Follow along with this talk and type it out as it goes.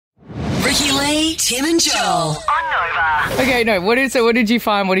Lee, Tim and Joel on Nova. Okay, no. What did you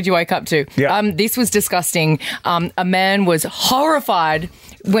find? What did you wake up to? Yeah. This was disgusting. A man was horrified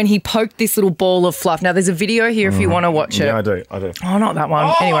when he poked this little ball of fluff. Now, there's a video here if you want to watch it. Yeah, I do. Oh, not that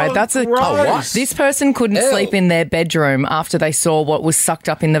one. Anyway, that's a... gross. Oh, what? This person couldn't sleep in their bedroom after they saw what was sucked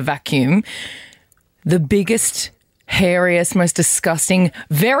up in the vacuum. The biggest, hairiest, most disgusting,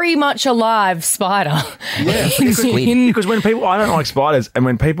 very much alive spider. Yeah, Because when people, I don't like spiders, and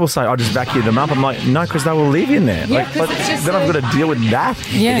when people say, I just vacuum them up, I'm like, no, because they will live in there. Yeah, 'cause it's just then I've got to deal with that.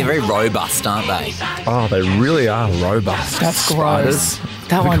 Yeah. They're very robust, aren't they? Oh, they really are robust. That's spiders. gross.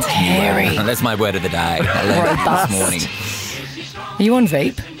 That one's hairy. And that's my word of the day. I learned it this morning. Are you on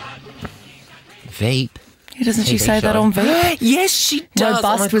Veep? Veep. Doesn't she TV say that show. on Veep? Yes, she does.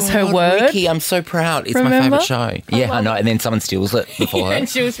 Robust Oh my was her God, word. Ricky, I'm so proud. It's Remember? my favourite show. Yeah, I know. And then someone steals it before her. And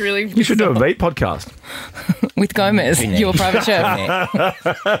she was really... You should do a Veep podcast. With Gomez, your private chef.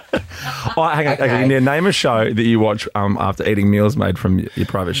 Oh, hang on. Okay. Name a show that you watch after eating meals made from your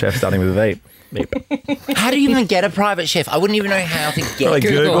private chef, starting with Veep. How do you even get a private chef? I wouldn't even know how to get Like a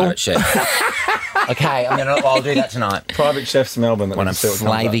Google. private chef. Okay, I'll do that tonight. Private Chefs Melbourne. When I'm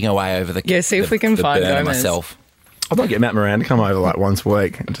slaving away over the Yeah, see if we can the find burner Gomez. myself. I'd like to get Matt Moran to come over like once a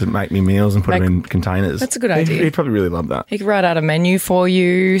week to make me meals and put them in containers. That's a good idea. He'd probably really love that. He could write out a menu for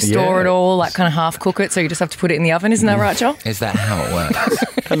you, store Yeah. it all, like kind of half cook it, so you just have to put it in the oven. Isn't that right, Joel? Is that how it works?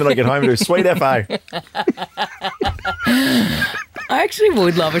 And then I get home and do sweet FA. I actually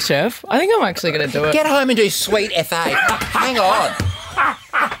would love a chef. I think I'm actually going to do it. Get home and do sweet FA. Hang on.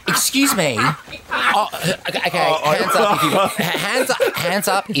 Excuse me. Oh, okay, hands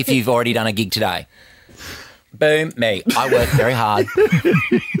up if you've already done a gig today. Boom, me. I work very hard.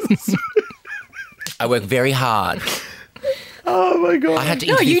 Oh my God. I had to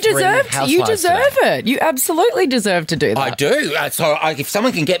No, interview you 3 deserve housewives today. it. You absolutely deserve to do that. I do. So if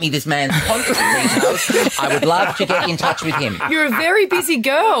someone can get me this man's contact details, I would love to get in touch with him. You're a very busy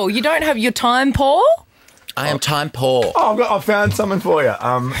girl. You don't have your time, Paul? I am time poor. Oh, I found something for you.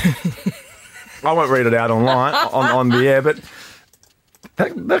 I won't read it out online on the air, but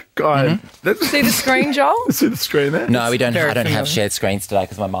that guy. See the screen, Joel? See the screen there? No, we don't. Very I don't have familiar. shared screens today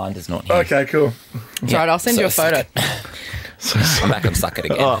because my mind is not here. Okay, cool. It's all right, I'll send you a photo. I'm back on Suck It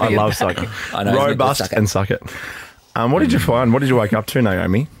again. Oh, I love Suck It. I know, isn't it? Robust Suck It. and Suck It. What did you find? What did you wake up to,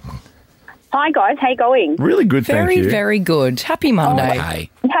 Naomi? Hi guys, how you going? Really good, thank Very, you. very good. Happy Monday. Okay.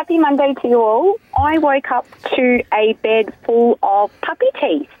 Happy Monday to you all. I woke up to a bed full of puppy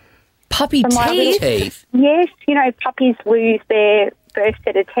teeth. Puppy my teeth? Teeth. Yes, you know, puppies lose their first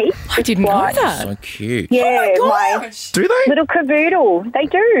set of teeth. I didn't know that. So cute. Yeah, my Do they? little cavoodle. They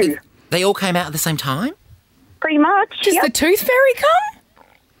do, They all came out at the same time? pretty much. Does Yep. the tooth fairy come?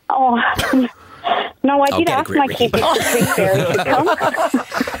 Oh, no, I I'll did get a ask grip, my Ricky. kids if the tooth fairy could come.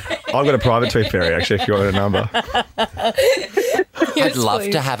 I've got a private tooth fairy, actually, if you want a number. I'd love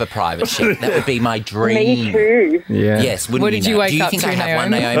to have a private chef. That would be my dream. Me too. Yeah. Yes, wouldn't What you did you know? wake Do you up think to, I have one,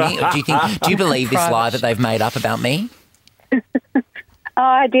 Naomi? Or do you believe this Private lie that they've made up about me?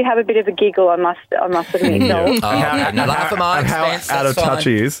 I did have a bit of a giggle, I must admit. Yeah. Noel. Oh, okay. No, laugh at my And how expense. out of That's touch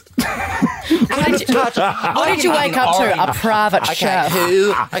fine. he is. What did you wake up to? A private Okay, chef.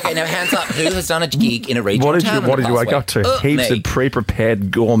 Okay, now hands up. Who has done a gig in a regional What town? did you wake up to? Heaps me. of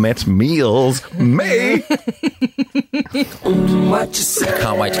pre-prepared gourmet meals. Me.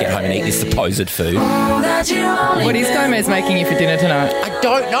 Can't wait to get home and eat this supposed food. What is Gomez making you for dinner tonight? I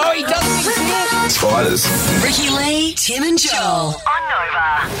don't know. He doesn't exist. Spiders. Ricky Lee, Tim and Joel on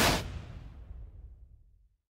Nova.